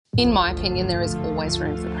In my opinion, there is always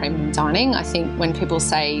room for premium dining. I think when people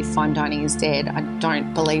say fine dining is dead, I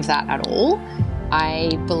don't believe that at all. I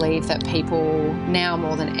believe that people now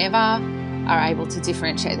more than ever are able to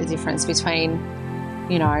differentiate the difference between,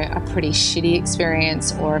 a pretty shitty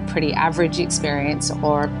experience or a pretty average experience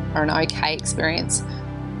or an okay experience,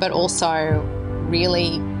 but also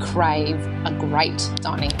really crave a great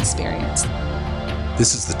dining experience.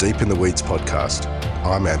 This is the Deep in the Weeds podcast.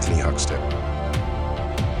 I'm Anthony Huckstep.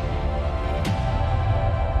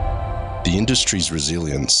 The industry's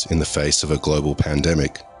resilience in the face of a global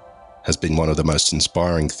pandemic has been one of the most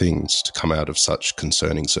inspiring things to come out of such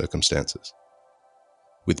concerning circumstances.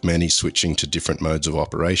 With many switching to different modes of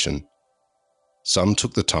operation, some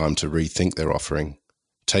took the time to rethink their offering,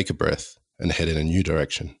 take a breath, and head in a new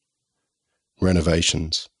direction.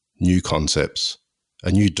 Renovations, new concepts,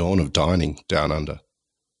 a new dawn of dining down under.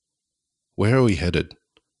 Where are we headed,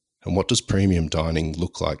 and what does premium dining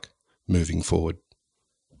look like moving forward?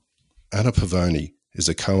 Anna Pavoni is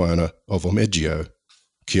a co-owner of Omeggio,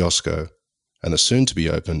 Kiosko, and the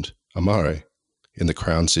soon-to-be-opened Amare in the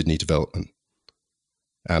Crown Sydney development.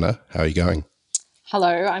 Anna, how are you going?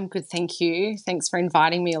 Hello, I'm good, thank you. Thanks for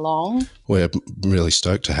inviting me along. We're really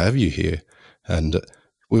stoked to have you here, and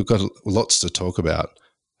we've got lots to talk about.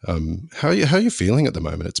 How are you feeling at the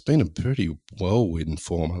moment? It's been a pretty whirlwind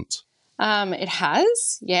 4 months. It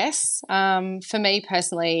has, yes. For me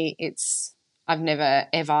personally, I've never,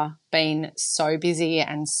 ever been so busy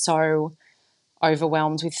and so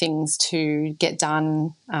overwhelmed with things to get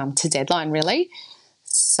done to deadline, really.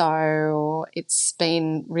 So it's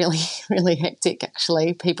been really, really hectic,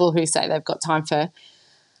 actually. People who say they've got time for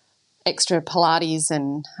extra Pilates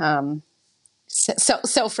and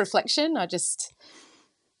self-reflection,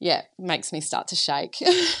 makes me start to shake.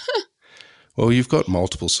 Well, you've got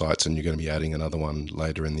multiple sites and you're going to be adding another one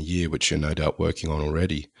later in the year, which you're no doubt working on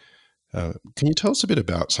already. Can you tell us a bit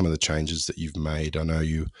about some of the changes that you've made? I know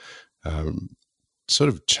you sort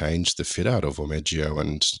of changed the fit out of Omeggio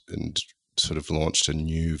and sort of launched a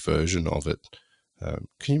new version of it.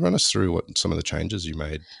 Can you run us through what some of the changes you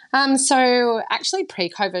made? So actually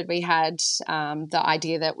pre-COVID, we had the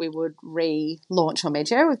idea that we would relaunch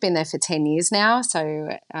Omeggio. We've been there for 10 years now. So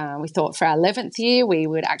we thought for our 11th year, we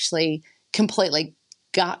would actually completely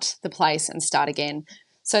gut the place and start again.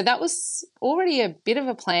 So that was already a bit of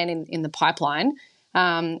a plan in the pipeline.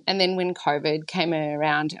 And then when COVID came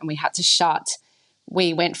around and we had to shut,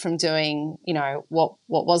 we went from doing, what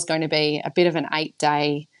was going to be a bit of an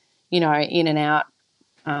 8-day, in and out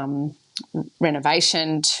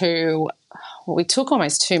renovation to, we took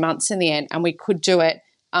almost 2 months in the end, and we could do it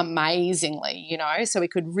amazingly, so we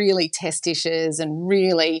could really test dishes and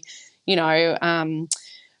really,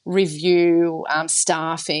 review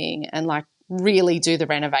staffing and really do the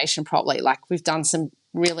renovation properly. We've done some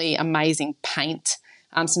really amazing paint,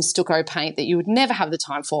 some stucco paint that you would never have the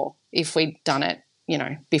time for if we'd done it,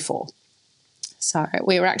 before. So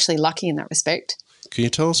we were actually lucky in that respect. Can you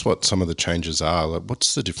tell us what some of the changes are?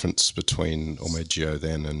 What's the difference between Omeggio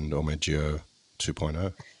then and Omeggio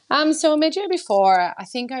 2.0? So Omeggio before, I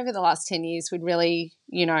think over the last 10 years, we'd really,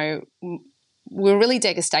 we were really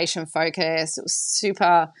degustation focused. It was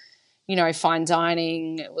super, fine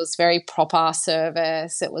dining. It was very proper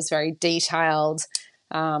service. It was very detailed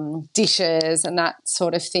dishes and that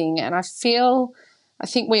sort of thing. And I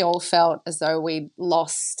think we all felt as though we'd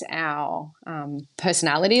lost our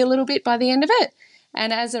personality a little bit by the end of it.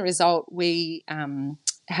 And as a result, we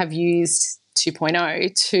have used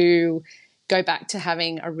 2.0 to go back to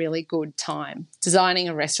having a really good time, designing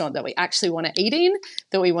a restaurant that we actually want to eat in,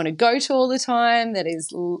 that we want to go to all the time, that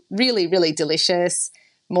is really, really delicious,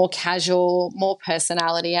 more casual, more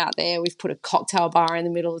personality out there. We've put a cocktail bar in the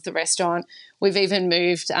middle of the restaurant. We've even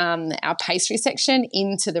moved our pastry section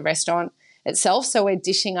into the restaurant itself. So we're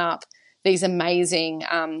dishing up these amazing,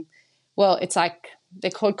 it's like,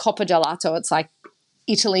 they're called Coppa Gelato. It's like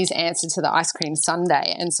Italy's answer to the ice cream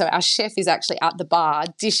sundae. And so our chef is actually at the bar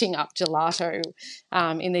dishing up gelato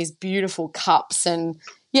in these beautiful cups. And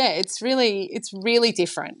it's really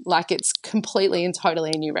different. It's completely and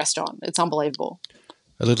totally a new restaurant. It's unbelievable.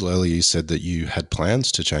 A little earlier you said that you had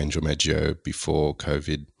plans to change Omeggio before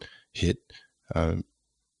COVID hit. Has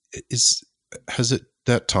it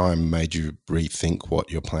that time made you rethink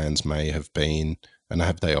what your plans may have been, and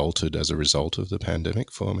have they altered as a result of the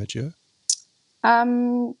pandemic for Omeggio?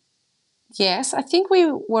 Yes, I think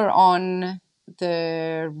we were on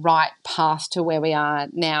the right path to where we are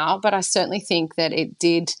now, but I certainly think that it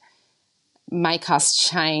did make us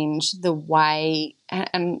change the way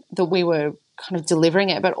and that we were kind of delivering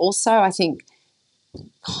it, but also I think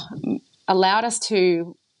allowed us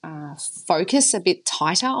to focus a bit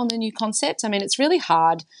tighter on the new concept. I mean, it's really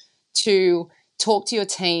hard to talk to your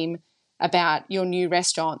team about your new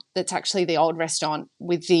restaurant that's actually the old restaurant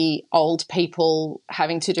with the old people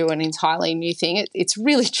having to do an entirely new thing. It's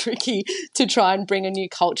really tricky to try and bring a new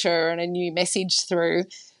culture and a new message through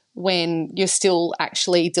when you're still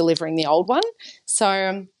actually delivering the old one.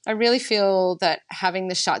 So I really feel that having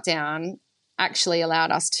the shutdown actually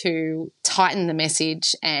allowed us to tighten the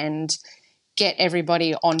message and get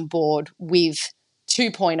everybody on board with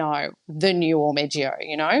 2.0, the new Ormeggio,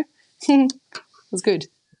 you know? It was good.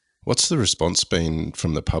 What's the response been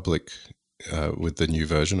from the public with the new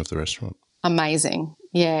version of the restaurant? Amazing.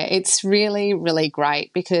 Yeah, it's really, really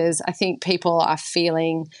great because I think people are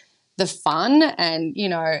feeling the fun and, you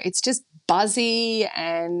know, it's just buzzy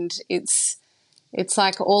and it's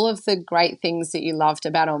like all of the great things that you loved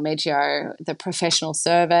about Ormeggio, the professional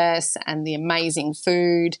service and the amazing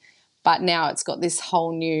food, but now it's got this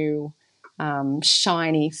whole new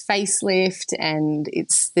shiny facelift and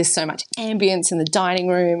there's so much ambience in the dining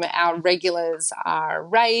room. Our regulars are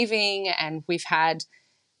raving and we've had,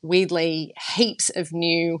 weirdly, heaps of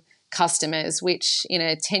new customers, which in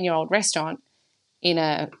a 10-year-old restaurant in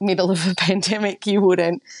a middle of a pandemic, you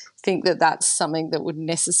wouldn't think that that's something that would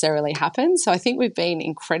necessarily happen. So I think we've been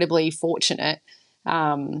incredibly fortunate.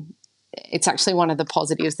 It's actually one of the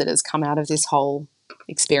positives that has come out of this whole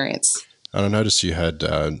experience. And I noticed you had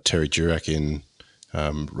Terry Durack in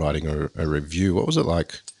writing a review. What was it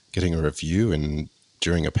like getting a review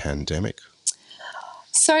during a pandemic?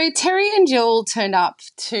 So Terry and Jill turned up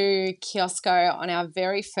to Kiosko on our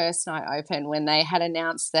very first night open when they had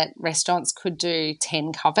announced that restaurants could do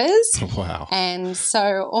 10 covers. Wow. And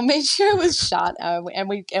so Ormeggio was shut and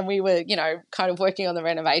we were, you know, kind of working on the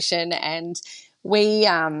renovation, and we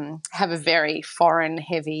have a very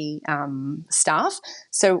foreign-heavy staff.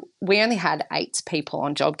 So we only had 8 people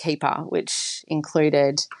on JobKeeper, which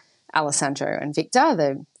included Alessandro and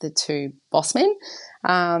Victor, the 2 boss men.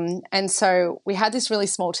 And so we had this really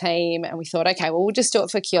small team and we thought, okay, well, we'll just do it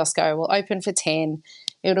for Kiosko. We'll open for 10.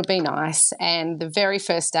 It'll be nice. And the very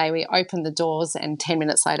first day we opened the doors and 10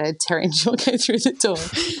 minutes later, Terry and Jill go through the door.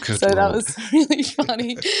 So Lord. That was really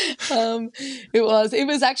funny. It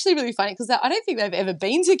was actually really funny because I don't think they've ever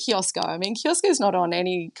been to Kiosko. I mean, Kiosko's not on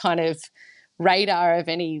any kind of radar of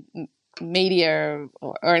any media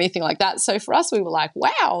or anything like that. So for us, we were like,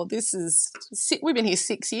 wow, we've been here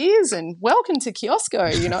 6 years and welcome to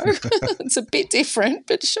Kiosko, you know. It's a bit different,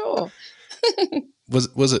 but sure.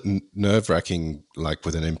 Was it nerve-wracking, like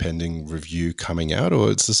with an impending review coming out,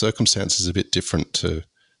 or is the circumstances a bit different to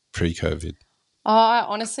pre-COVID? I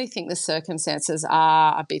honestly think the circumstances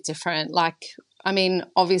are a bit different. Like, I mean,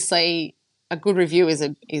 obviously a good review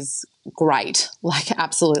is great, like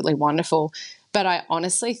absolutely wonderful. But I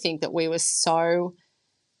honestly think that we were so,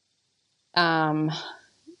 we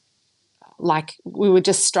were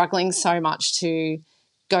just struggling so much to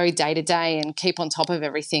go day to day and keep on top of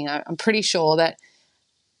everything. I'm pretty sure that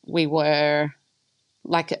we were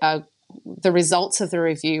the results of the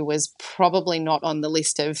review was probably not on the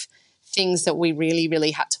list of things that we really,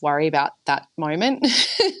 really had to worry about that moment.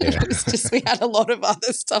 Yeah. It was just, we had a lot of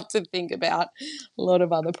other stuff to think about, a lot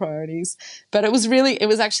of other priorities. But it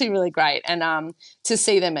was actually really great. And to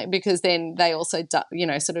see them, because then they also,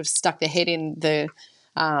 sort of stuck their head in the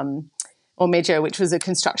Ormeggio, which was a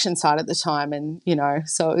construction site at the time. And,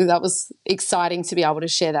 so that was exciting to be able to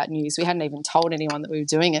share that news. We hadn't even told anyone that we were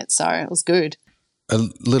doing it. So it was good. A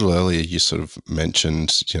little earlier, you sort of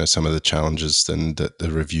mentioned, some of the challenges and that the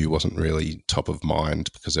review wasn't really top of mind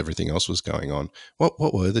because everything else was going on. What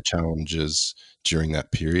were the challenges during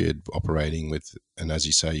that period operating with, and as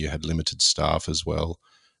you say, you had limited staff as well.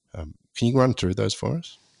 Can you run through those for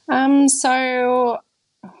us? I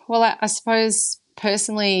suppose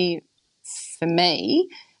personally for me,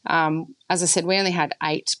 as I said, we only had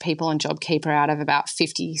 8 people on JobKeeper out of about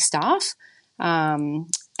 50 staff.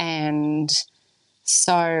 And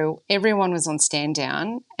so everyone was on stand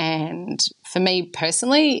down, and for me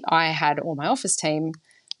personally, I had all my office team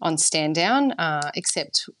on stand down,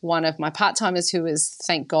 except one of my part-timers who was,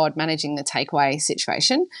 thank God, managing the takeaway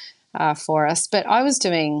situation for us. But I was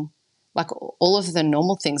doing like all of the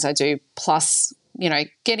normal things I do, plus,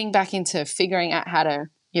 getting back into figuring out how to,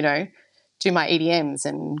 do my EDMs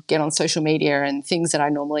and get on social media and things that I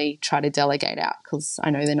normally try to delegate out because I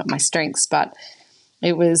know they're not my strengths. But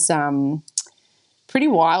it was pretty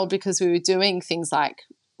wild because we were doing things like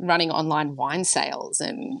running online wine sales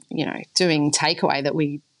and, doing takeaway that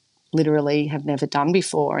we literally have never done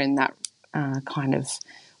before in that kind of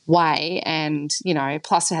way. And,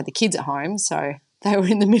 plus we had the kids at home. So they were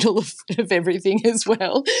in the middle of everything as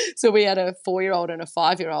well. So we had a 4-year-old and a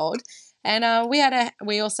 5-year-old. And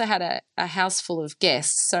we also had a house full of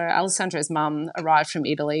guests. So Alessandro's mum arrived from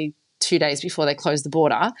Italy 2 days before they closed the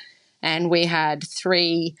border, and we had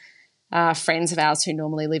 3 friends of ours who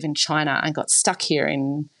normally live in China and got stuck here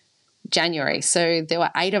in January. So there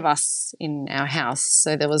were 8 of us in our house.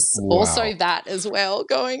 So there was also that as well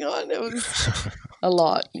going on. It was a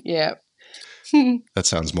lot, yeah. That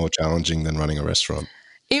sounds more challenging than running a restaurant.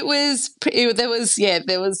 There was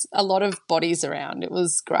a lot of bodies around. It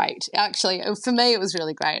was great. Actually, for me, it was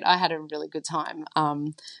really great. I had a really good time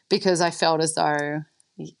because I felt as though,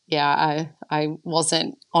 I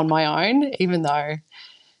wasn't on my own, even though,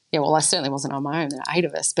 I certainly wasn't on my own. There were 8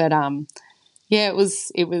 of us. But, it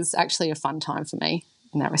was actually a fun time for me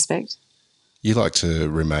in that respect. You like to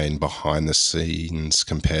remain behind the scenes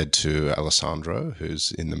compared to Alessandro,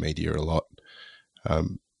 who's in the media a lot.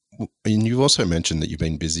 And you've also mentioned that you've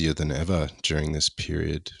been busier than ever during this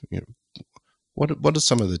period. What are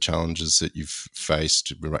some of the challenges that you've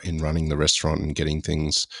faced in running the restaurant and getting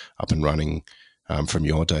things up and running from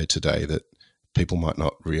your day to day that people might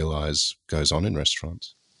not realise goes on in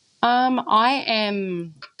restaurants? I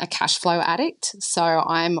am a cash flow addict, so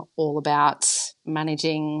I'm all about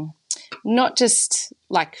managing, not just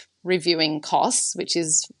like reviewing costs, which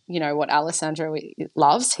is, what Alessandro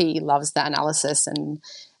loves. He loves the analysis and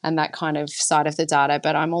that kind of side of the data,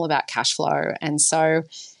 but I'm all about cash flow. And so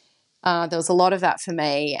there was a lot of that for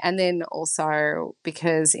me. And then also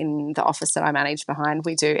because in the office that I manage behind,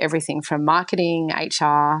 we do everything from marketing,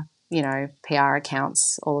 HR, PR,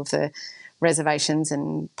 accounts, all of the reservations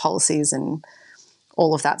and policies and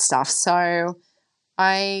all of that stuff. So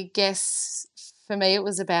I guess for me it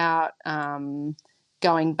was about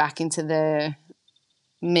going back into the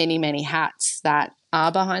many, many hats that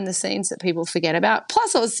are behind the scenes that people forget about.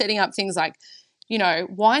 Plus I was setting up things like,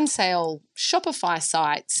 wine sale Shopify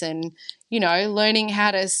sites and, learning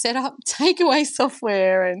how to set up takeaway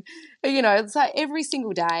software and, it's like every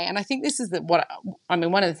single day. And I think this is one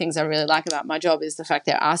of the things I really like about my job is the fact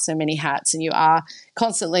there are so many hats and you are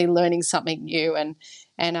constantly learning something new and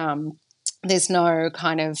there's no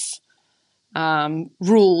kind of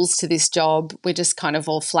rules to this job. We're just kind of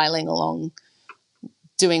all flailing along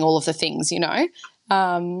doing all of the things,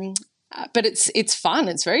 but it's fun.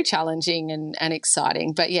 It's very challenging and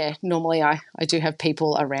exciting. But yeah, normally I do have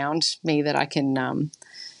people around me that I can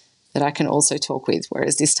also talk with,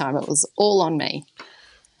 whereas this time it was all on me.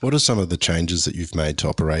 What are some of the changes that you've made to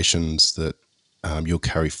operations that you'll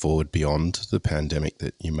carry forward beyond the pandemic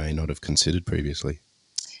that you may not have considered previously?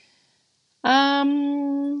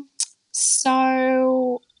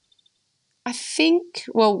 So I think,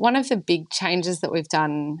 one of the big changes that we've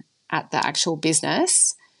done at the actual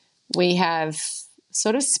business, we have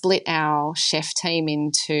sort of split our chef team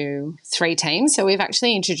into 3 teams. So we've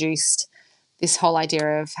actually introduced this whole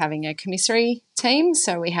idea of having a commissary team.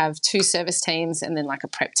 So we have 2 service teams and then like a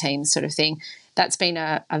prep team sort of thing. That's been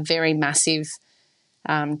a very massive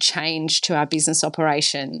change to our business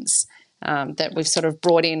operations that we've sort of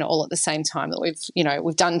brought in all at the same time that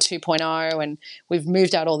we've done 2.0 and we've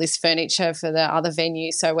moved out all this furniture for the other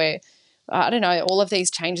venue. So we're all of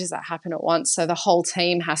these changes that happen at once. So the whole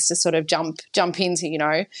team has to sort of jump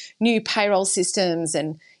into, new payroll systems.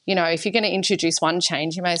 And, if you're going to introduce one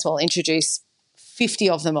change, you may as well introduce 50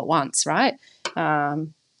 of them at once, right?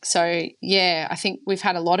 So, yeah, I think we've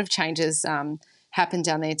had a lot of changes happen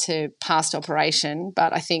down there to past operation.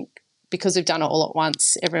 But I think because we've done it all at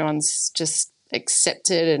once, everyone's just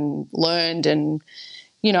accepted and learned and,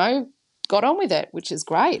 got on with it, which is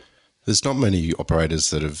great. There's not many operators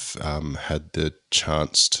that have had the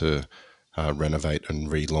chance to renovate and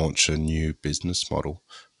relaunch a new business model.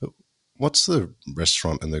 What's the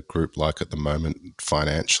restaurant and the group like at the moment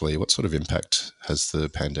financially? What sort of impact has the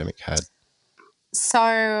pandemic had?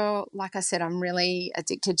 So, like I said, I'm really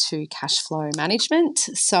addicted to cash flow management.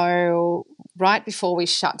 So right before we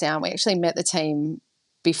shut down, we actually met the team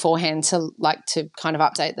beforehand to kind of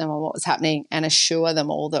update them on what was happening and assure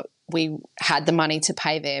them all that we had the money to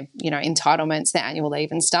pay their, entitlements, their annual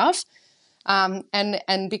leave and stuff.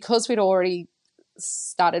 And because we'd already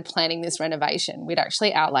started planning this renovation, we'd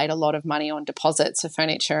actually outlaid a lot of money on deposits of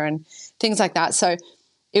furniture and things like that. So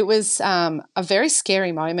it was a very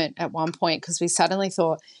scary moment at one point because we suddenly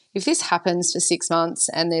thought, if this happens for 6 months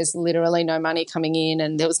and there's literally no money coming in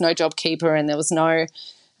and there was no JobKeeper and there was no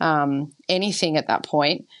anything at that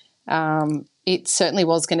point, it certainly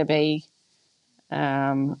was going to be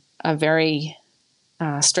a very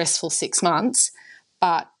stressful 6 months.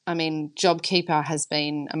 But, JobKeeper has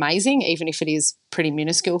been amazing, even if it is pretty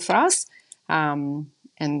minuscule for us. And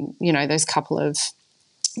and, you know, those couple of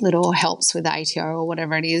little helps with the ATO or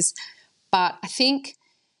whatever it is. But I think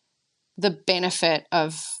the benefit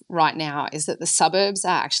of right now is that the suburbs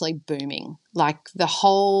are actually booming. Like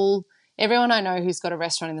everyone I know who's got a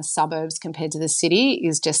restaurant in the suburbs compared to the city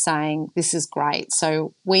is just saying this is great.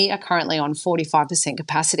 So we are currently on 45%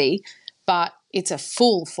 capacity, but it's a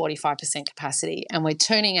full 45% capacity and we're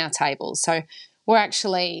turning our tables. So we're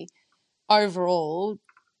actually overall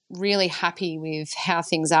really happy with how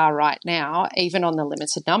things are right now, even on the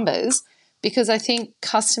limited numbers, because I think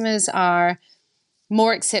customers are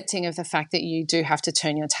more accepting of the fact that you do have to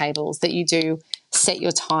turn your tables, that you do set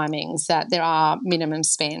your timings, that there are minimum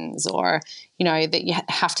spends, or, you know, that you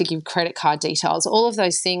have to give credit card details, all of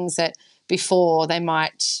those things that before they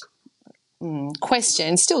might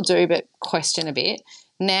question, still do, but question a bit.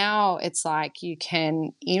 Now it's like you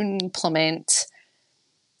can implement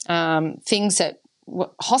things that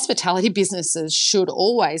hospitality businesses should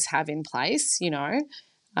always have in place, you know,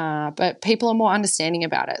 but people are more understanding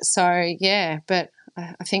about it. So, yeah, but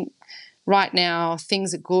I think right now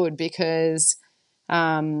things are good because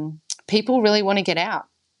people really want to get out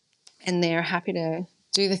and they're happy to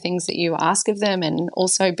do the things that you ask of them and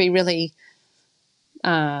also be really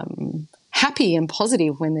happy and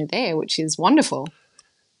positive when they're there, which is wonderful.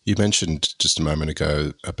 You mentioned just a moment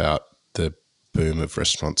ago about the boom of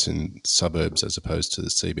restaurants in suburbs as opposed to the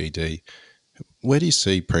CBD. Where do you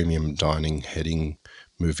see premium dining heading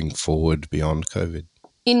moving forward beyond COVID?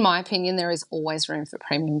 In my opinion, there is always room for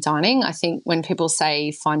premium dining. I think when people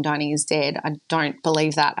say fine dining is dead, I don't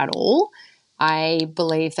believe that at all. I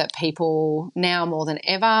believe that people now more than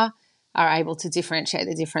ever are able to differentiate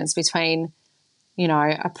the difference between, you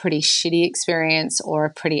know, a pretty shitty experience or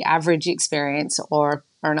a pretty average experience or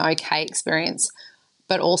an okay experience,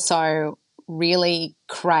 but also really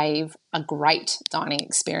crave a great dining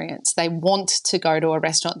experience. They want to go to a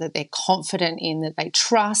restaurant that they're confident in, that they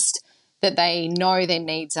trust, that they know their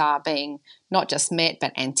needs are being not just met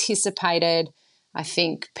but anticipated. I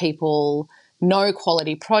think people know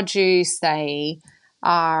quality produce. They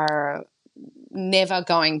are never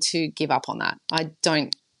going to give up on that. I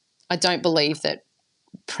don't believe that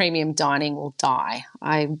premium dining will die.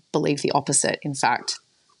 I believe the opposite, in fact.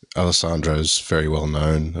 Alessandro's very well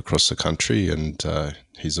known across the country, and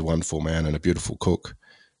he's a wonderful man and a beautiful cook.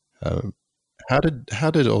 How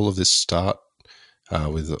did all of this start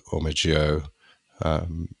with Ormeggio,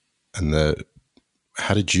 and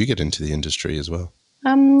how did you get into the industry as well?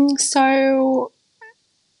 So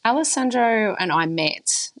Alessandro and I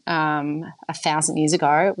met 1,000 years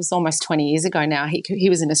ago. It was almost 20 years ago now. He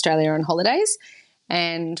was in Australia on holidays,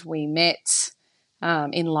 and we met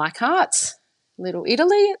in Leichhardt, Little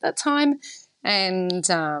Italy at that time, and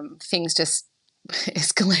things just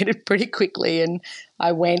escalated pretty quickly. And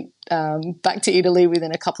I went back to Italy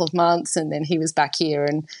within a couple of months, and then he was back here,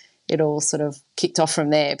 and it all sort of kicked off from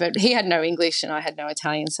there. But he had no English and I had no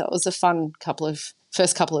Italian, so it was a fun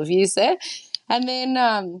first couple of years there. And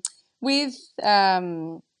then with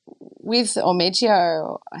Ormeggio,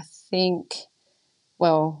 I think,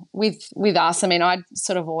 well, with us, I mean, I'd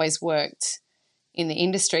sort of always worked in the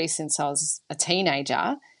industry since I was a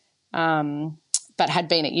teenager, but had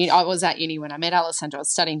been at uni. I was at uni when I met Alessandro. I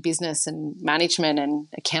was studying business and management and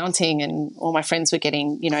accounting, and all my friends were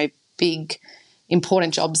getting, you know, big,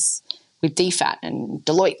 important jobs with DFAT and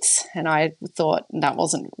Deloitte, and I thought that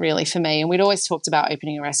wasn't really for me. And we'd always talked about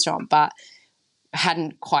opening a restaurant, but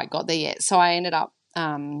hadn't quite got there yet. So I ended up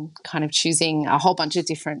kind of choosing a whole bunch of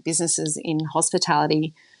different businesses in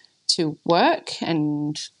hospitality to work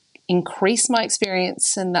and increase my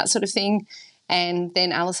experience and that sort of thing. And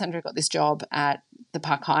then Alessandro got this job at the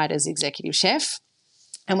Park Hyatt as executive chef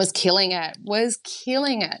and was killing it,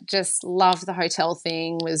 just loved the hotel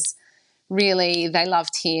thing, they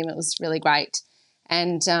loved him. It was really great.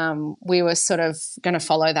 And we were sort of going to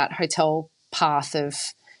follow that hotel path of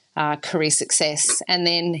career success. And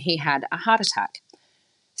then he had a heart attack.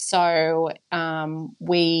 So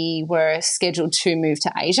we were scheduled to move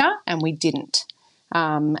to Asia and we didn't.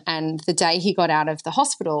 And the day he got out of the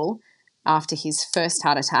hospital after his first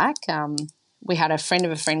heart attack, we had a friend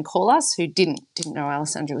of a friend call us who didn't know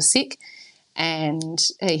Alessandro was sick. And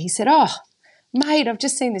he said, "Oh, mate, I've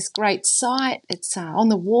just seen this great site. It's on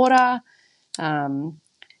the water.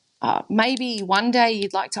 Maybe one day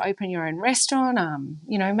you'd like to open your own restaurant.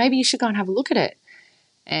 Maybe you should go and have a look at it."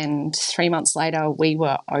 And 3 months later, we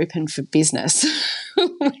were open for business.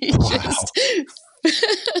 We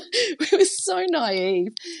were so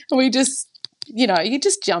naive. And we just, you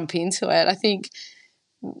just jump into it. I think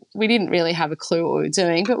we didn't really have a clue what we were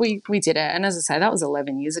doing, but we did it. And as I say, that was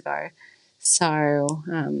 11 years ago. So,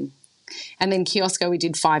 And then Kiosco we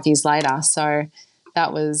did 5 years later. So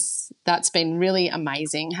that's been really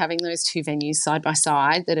amazing, having those two venues side by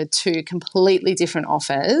side that are two completely different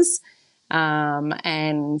offers.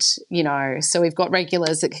 And, so we've got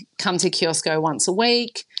regulars that come to Kiosco once a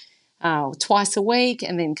week, twice a week,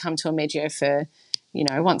 and then come to Omeggio for,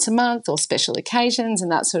 once a month or special occasions and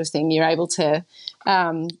that sort of thing. You're able to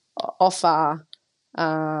offer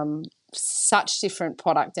such different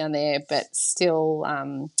product down there, but still,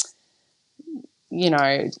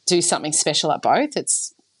 do something special at both.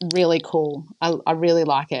 It's really cool. I really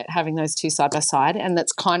like it, having those two side by side, and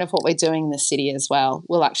that's kind of what we're doing in the city as well.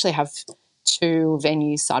 We'll actually have two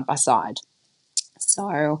venues side by side.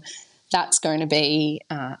 So that's going to be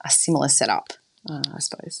a similar setup, I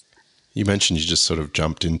suppose. You mentioned you just sort of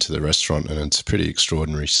jumped into the restaurant, and it's a pretty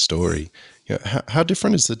extraordinary story. How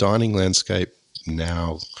different is the dining landscape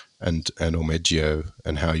now and Omeggio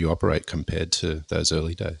and how you operate compared to those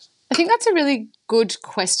early days? I think that's a really good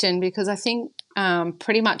question, because I think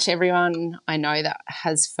pretty much everyone I know that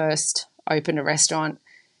has first opened a restaurant,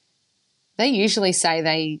 they usually say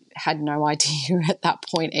they had no idea at that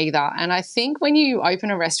point either. And I think when you open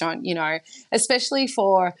a restaurant, especially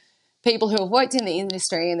for people who have worked in the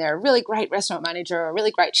industry and they're a really great restaurant manager or a really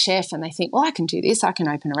great chef, and they think, well, I can do this, I can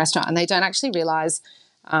open a restaurant, and they don't actually realise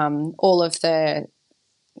all of the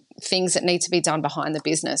things that need to be done behind the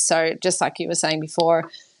business. So just like you were saying before,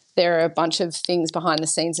 there are a bunch of things behind the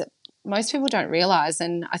scenes that most people don't realise.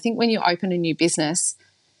 And I think when you open a new business,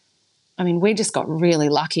 we just got really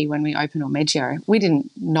lucky when we opened Omeggio. We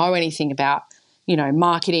didn't know anything about,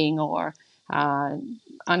 marketing or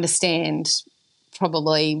understand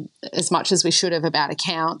probably as much as we should have about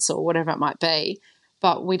accounts or whatever it might be.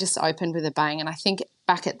 But we just opened with a bang. And I think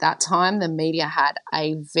back at that time, the media had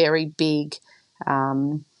a very big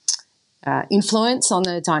influence on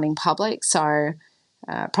the dining public. So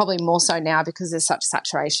probably more so now because there's such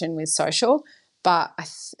saturation with social. But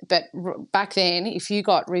back then, if you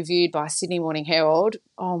got reviewed by Sydney Morning Herald,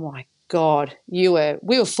 oh my God, we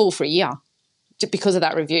were full for a year just because of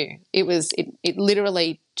that review. It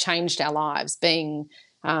literally changed our lives, being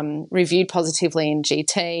reviewed positively in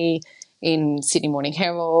GT, in Sydney Morning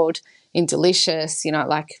Herald, in Delicious, and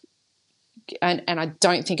I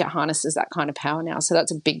don't think it harnesses that kind of power now. So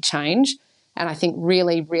that's a big change, and I think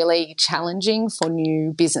really, really challenging for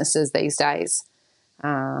new businesses these days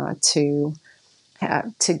to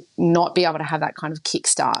not be able to have that kind of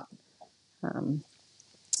kickstart.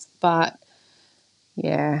 But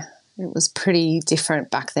yeah, it was pretty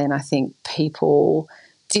different back then. I think people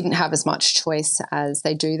didn't have as much choice as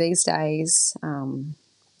they do these days.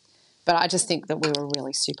 But I just think that we were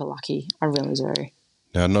really super lucky. I really do.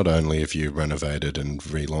 Now, not only have you renovated and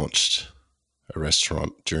relaunched a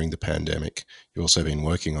restaurant during the pandemic, you've also been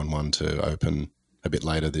working on one to open a bit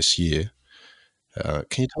later this year.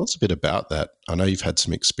 Can you tell us a bit about that? I know you've had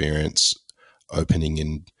some experience opening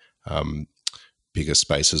in bigger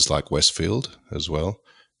spaces like Westfield as well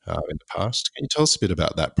in the past. Can you tell us a bit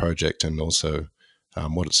about that project and also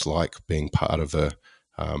what it's like being part of a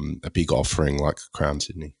big offering like Crown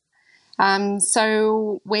Sydney?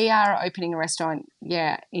 So we are opening a restaurant,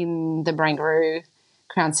 in the Barangaroo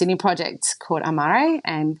Crown Sydney project called Amare,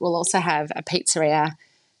 and we'll also have a pizzeria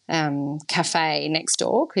cafe next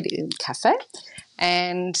door, Quiddy Cafe.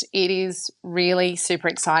 And it is really super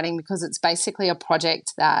exciting because it's basically a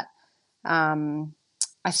project that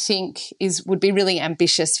I think would be really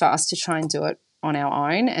ambitious for us to try and do it on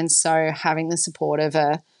our own. And so having the support of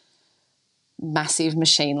a massive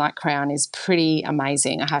machine like Crown is pretty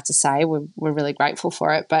amazing, I have to say. We're really grateful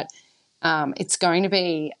for it. But it's going to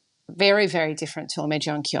be very, very different to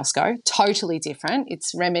Omeggio and Kiosco, totally different.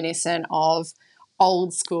 It's reminiscent of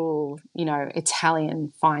old school,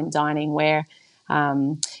 Italian fine dining where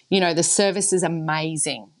the service is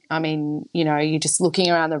amazing. You're just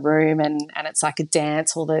looking around the room and it's like a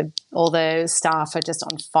dance. All the staff are just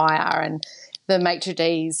on fire, and the maitre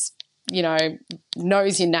d's,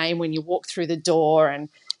 knows your name when you walk through the door, and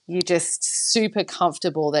you're just super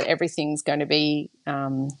comfortable that everything's going to be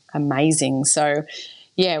amazing. So,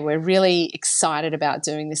 yeah, we're really excited about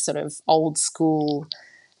doing this sort of old school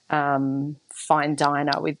fine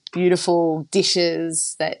diner with beautiful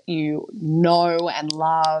dishes that you know and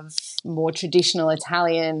love, more traditional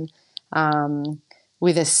Italian,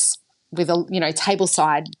 with a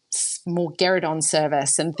tableside more Gueridon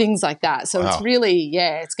service and things like that. So It's really,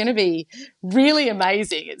 it's going to be really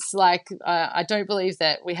amazing. It's like I don't believe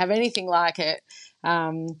that we have anything like it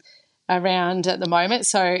around at the moment.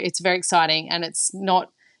 So it's very exciting, and it's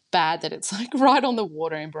not bad that it's like right on the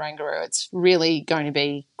water in Barangaroo. It's really going to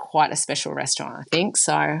be quite a special restaurant, I think.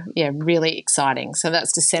 So, yeah, really exciting. So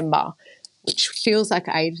that's December, which feels like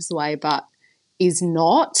ages away, but is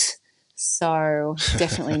not. So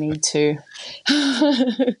definitely need to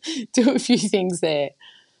do a few things there.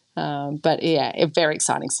 But, yeah, very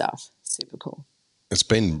exciting stuff. Super cool. It's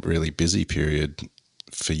been a really busy period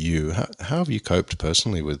for you. How have you coped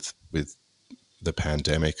personally with the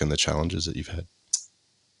pandemic and the challenges that you've had?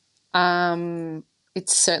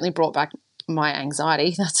 It's certainly brought back my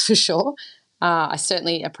anxiety, that's for sure. I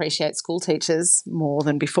certainly appreciate school teachers more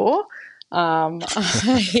than before. I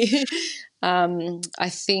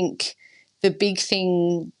think the big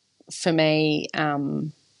thing for me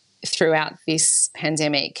throughout this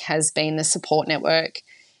pandemic has been the support network.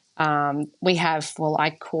 I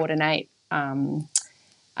coordinate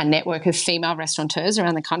a network of female restaurateurs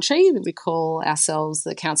around the country. We call ourselves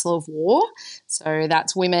the Council of War. So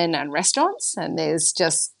that's women and restaurants. And there's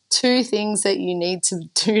just two things that you need to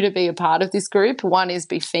do to be a part of this group. One is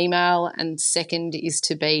be female, and second is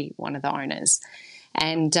to be one of the owners.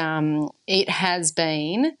 And it has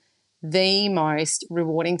been the most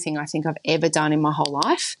rewarding thing I think I've ever done in my whole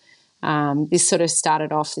life. This sort of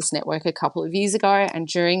started off, this network, a couple of years ago, and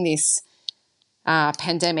during this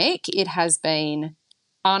pandemic, it has been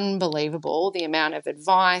unbelievable, the amount of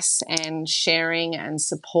advice and sharing and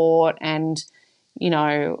support and,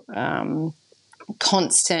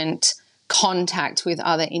 constant contact with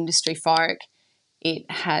other industry folk. It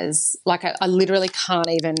has, I literally can't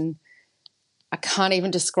even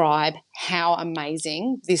describe how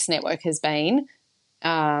amazing this network has been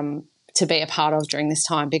to be a part of during this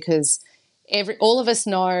time, because all of us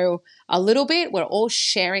know a little bit. We're all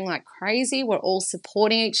sharing like crazy. We're all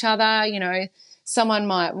supporting each other. Someone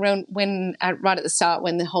might, right at the start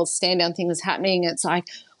when the whole stand down thing was happening, it's like,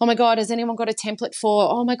 oh my God, has anyone got a template for,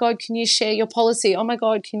 oh my God, can you share your policy? Oh my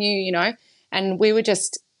God, can you, and we were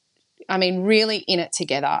just, really in it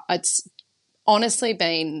together. It's honestly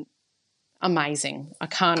been amazing. I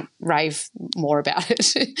can't rave more about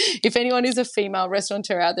it. If anyone is a female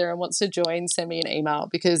restaurateur out there and wants to join, send me an email,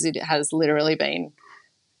 because it has literally been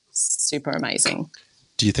super amazing.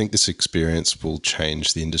 Do you think this experience will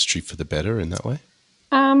change the industry for the better in that way?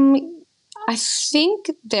 I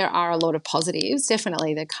think there are a lot of positives,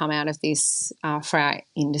 definitely, that come out of this for our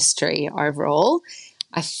industry overall.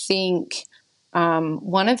 I think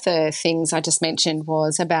one of the things I just mentioned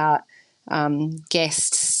was about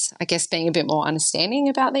guests, I guess, being a bit more understanding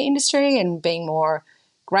about the industry and being more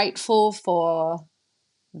grateful for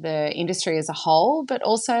the industry as a whole, but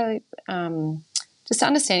also just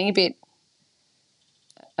understanding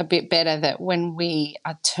a bit better that when we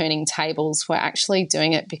are turning tables, we're actually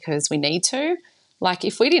doing it because we need to. Like,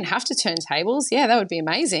 if we didn't have to turn tables, yeah, that would be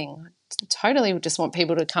amazing. I totally would just want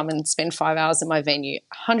people to come and spend 5 hours in my venue,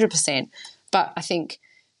 100%. But I think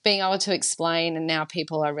being able to explain, and now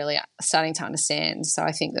people are really starting to understand. So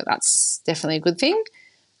I think that that's definitely a good thing.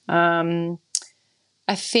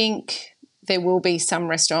 I think there will be some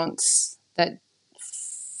restaurants that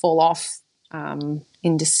fall off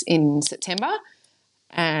in September.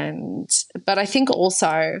 But I think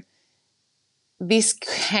also this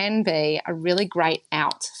can be a really great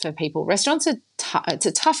out for people. Restaurants it's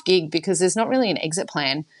a tough gig because there's not really an exit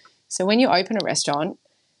plan. So when you open a restaurant,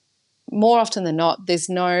 more often than not,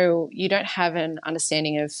 you don't have an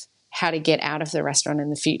understanding of how to get out of the restaurant in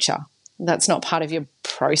the future. That's not part of your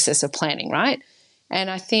process of planning, right? And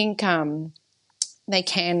I think you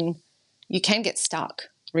can get stuck,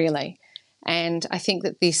 really. And I think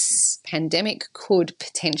that this pandemic could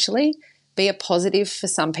potentially be a positive for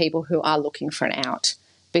some people who are looking for an out,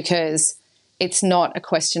 because it's not a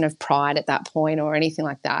question of pride at that point or anything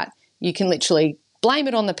like that. You can literally blame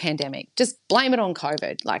it on the pandemic. Just blame it on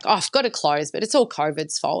COVID. Like, oh, I've got to close, but it's all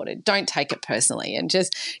COVID's fault. Don't take it personally, and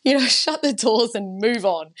just, shut the doors and move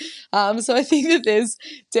on. So I think that there's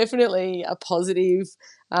definitely a positive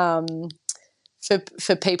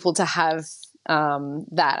for people to have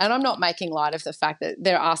that. And I'm not making light of the fact that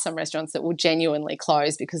there are some restaurants that will genuinely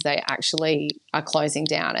close because they actually are closing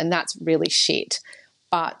down, and that's really shit.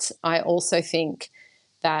 But I also think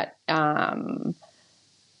that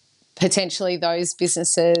potentially those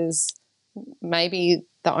businesses, maybe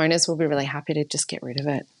the owners will be really happy to just get rid of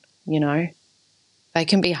it. They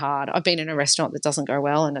can be hard. I've been in a restaurant that doesn't go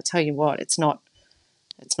well, and I tell you what, it's not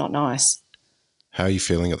nice. How are you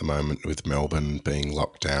feeling at the moment with Melbourne being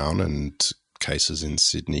locked down and cases in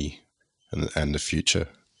Sydney and the future?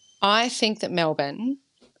 I think that Melbourne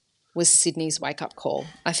was Sydney's wake-up call.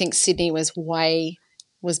 I think Sydney was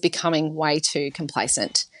becoming way too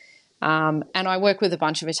complacent. And I work with a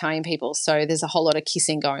bunch of Italian people, so there's a whole lot of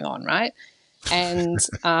kissing going on, right? And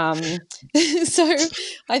so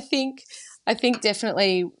I think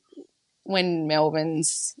definitely when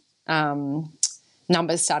Melbourne's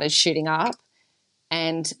numbers started shooting up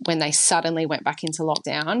and when they suddenly went back into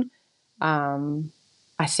lockdown,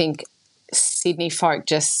 I think Sydney folk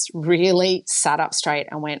just really sat up straight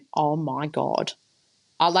and went, oh, my God.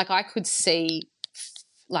 I could see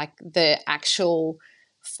like the actual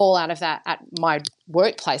fallout of that at my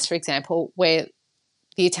workplace, for example, where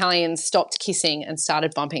the Italians stopped kissing and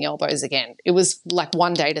started bumping elbows again. It was like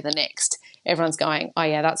one day to the next. Everyone's going, oh,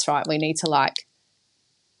 yeah, that's right. We need to like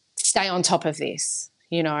stay on top of this,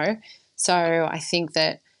 you know. So I think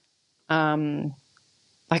that,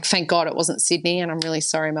 like, thank God it wasn't Sydney, and I'm really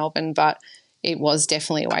sorry, Melbourne, but it was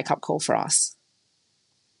definitely a wake-up call for us.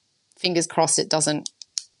 Fingers crossed it doesn't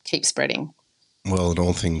keep spreading. Well, in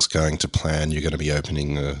all things going to plan, you're going to be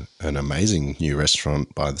opening an amazing new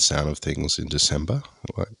restaurant by the sound of things in December.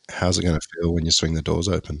 How's it going to feel when you swing the doors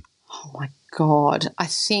open? Oh, my God. I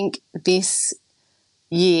think this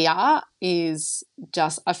year is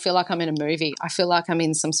just, I feel like I'm in a movie. I feel like I'm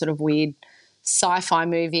in some sort of weird sci-fi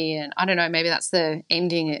movie, and I don't know, maybe that's the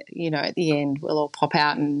ending, you know, at the end we'll all pop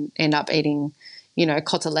out and end up eating, you know,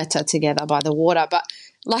 cotoletta together by the water. But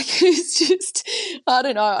like, it's just, I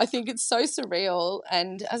don't know, I think it's so surreal.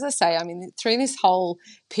 And as I say, I mean, through this whole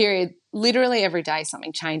period, literally every day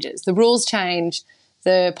something changes. The rules change,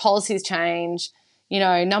 the policies change, you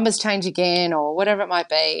know, numbers change again or whatever it might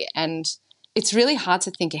be. And it's really hard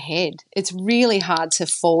to think ahead. It's really hard to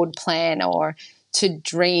forward plan or to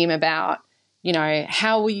dream about, you know,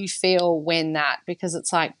 how will you feel when that, because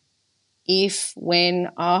it's like if,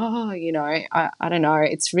 when, you know, I don't know.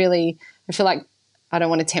 It's really, I feel like I don't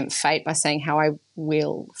want to tempt fate by saying how I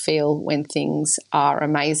will feel when things are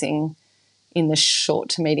amazing in the short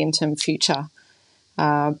to medium term future.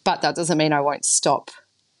 But that doesn't mean I won't stop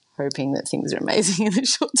hoping that things are amazing in the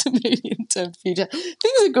short to medium term future.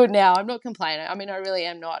 Things are good now. I'm not complaining. I mean, I really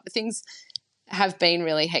am not. Things have been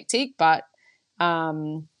really hectic, but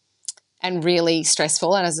and really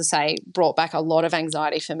stressful, and as I say, brought back a lot of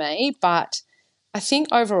anxiety for me. But I think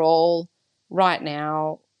overall, right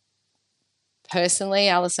now,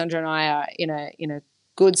 personally, Alessandra and I are in a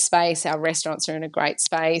good space. Our restaurants are in a great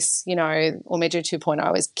space. You know, Ormeggio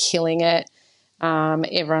 2.0 is killing it.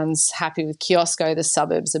 Everyone's happy with Kiosko. The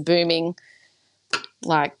suburbs are booming.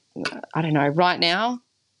 Like, I don't know, right now,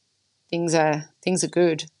 things are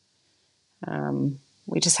good.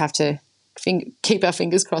 We just have to keep our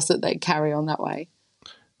fingers crossed that they carry on that way.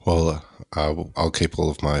 Well, I'll keep all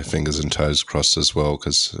of my fingers and toes crossed as well,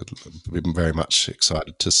 because I'm very much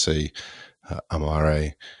excited to see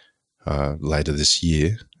Amare later this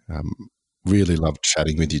year. Really loved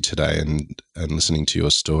chatting with you today and listening to your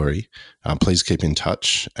story. Please keep in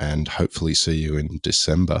touch and hopefully see you in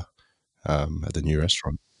December at the new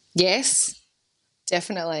restaurant. Yes,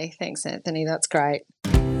 definitely. Thanks, Anthony. That's great.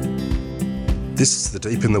 This is the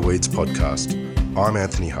Deep in the Weeds podcast. I'm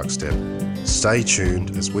Anthony Huckstep. Stay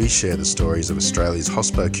tuned as we share the stories of Australia's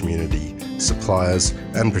hospo community, suppliers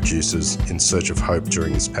and producers in search of hope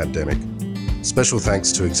during this pandemic. Special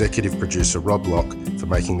thanks to executive producer Rob Locke for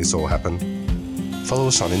making this all happen. Follow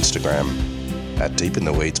us on Instagram at Deep in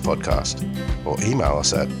the Weeds Podcast or email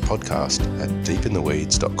us at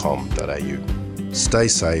podcast@deepintheweeds.com.au. Stay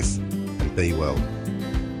safe and be well.